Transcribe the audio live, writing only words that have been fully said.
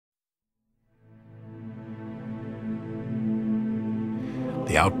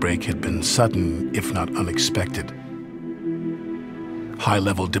The outbreak had been sudden, if not unexpected.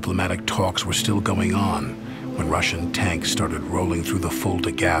 High-level diplomatic talks were still going on when Russian tanks started rolling through the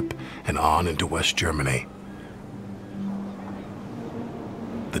Fulda Gap and on into West Germany.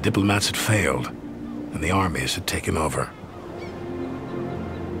 The diplomats had failed, and the armies had taken over.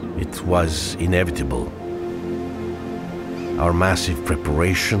 It was inevitable. Our massive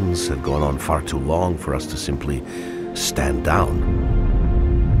preparations had gone on far too long for us to simply stand down.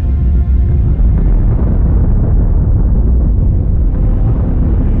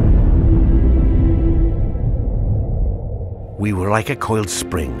 We were like a coiled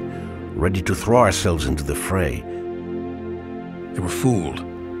spring, ready to throw ourselves into the fray. They were fooled,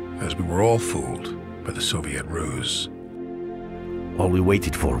 as we were all fooled, by the Soviet ruse. All we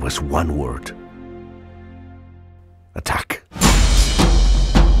waited for was one word: attack.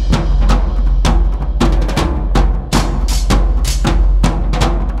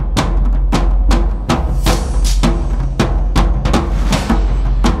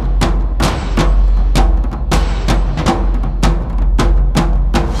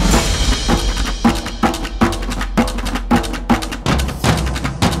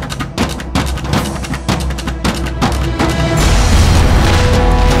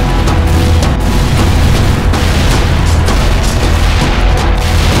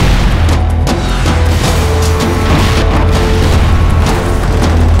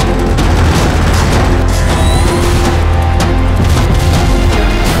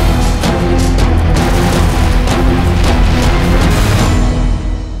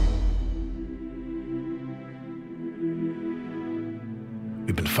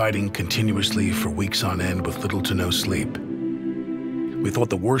 We'd been fighting continuously for weeks on end with little to no sleep. We thought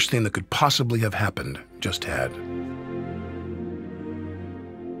the worst thing that could possibly have happened just had.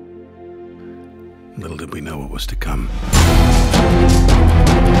 Little did we know what was to come.